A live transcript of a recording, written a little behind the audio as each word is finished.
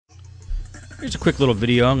Here's a quick little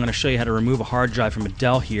video. I'm going to show you how to remove a hard drive from a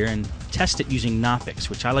Dell here and test it using Knoppix,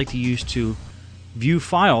 which I like to use to view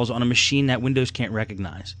files on a machine that Windows can't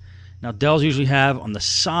recognize. Now, Dells usually have on the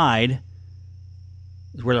side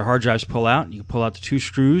is where their hard drives pull out. You can pull out the 2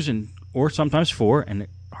 screws or sometimes 4, and the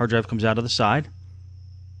hard drive comes out of the side.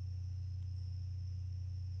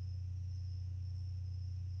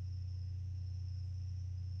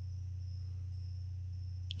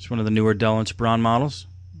 It's one of the newer Dell Inspiron models.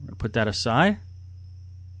 We're going to put that aside.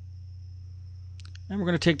 And we're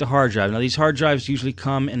going to take the hard drive. Now, these hard drives usually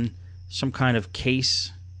come in some kind of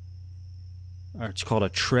case. Or it's called a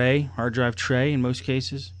tray, hard drive tray in most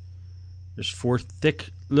cases. There's 4 thick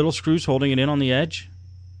little screws holding it in on the edge,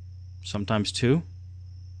 sometimes 2.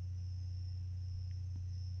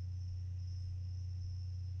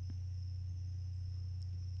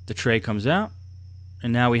 The tray comes out,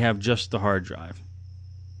 and now we have just the hard drive.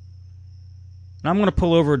 Now I'm going to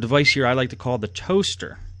pull over a device here I like to call the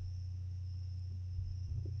toaster,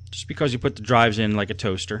 just because you put the drives in like a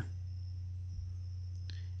toaster.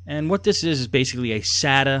 And what this is basically a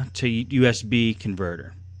SATA to USB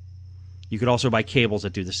converter. You could also buy cables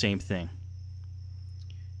that do the same thing.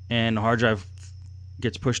 And the hard drive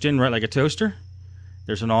gets pushed in right like a toaster.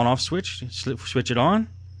 There's an on-off switch. Switch it on.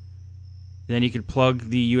 Then you could plug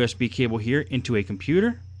the USB cable here into a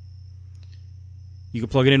computer. You can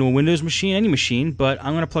plug it into a Windows machine, any machine, but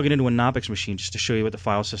I'm going to plug it into a Knoppix machine just to show you what the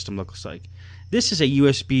file system looks like. This is a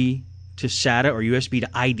USB to SATA or USB to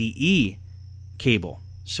IDE cable.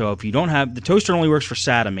 So if you don't have, the toaster only works for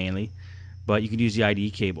SATA mainly, but you could use the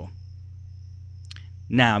IDE cable.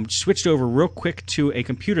 Now, I'm switched over real quick to a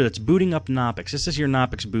computer that's booting up Knoppix. This is your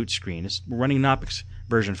Knoppix boot screen. We're running Knoppix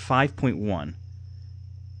version 5.1.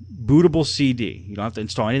 Bootable CD. You don't have to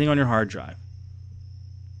install anything on your hard drive.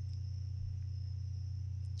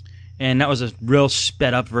 And that was a real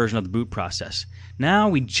sped up version of the boot process. Now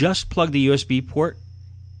we just plug the USB port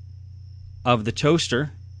of the toaster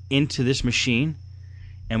into this machine,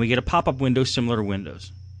 and we get a pop-up window similar to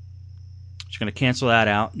Windows. Just going to cancel that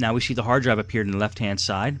out. Now we see the hard drive appeared on the left-hand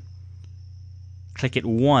side. Click it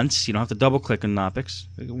once. You don't have to double-click on Knoppix.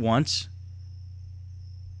 Click it once.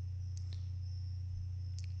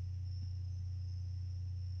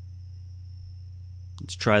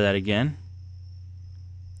 Let's try that again.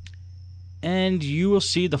 And you will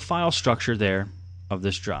see the file structure there of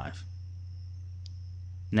this drive.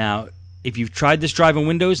 Now, if you've tried this drive in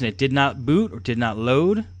Windows and it did not boot or did not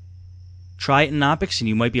load, try it in Knoppix and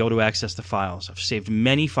you might be able to access the files. I've saved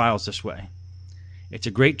many files this way. It's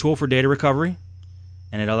a great tool for data recovery,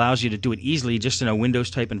 and it allows you to do it easily just in a Windows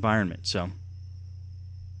type environment. So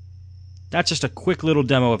that's just a quick little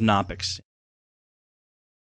demo of Knoppix.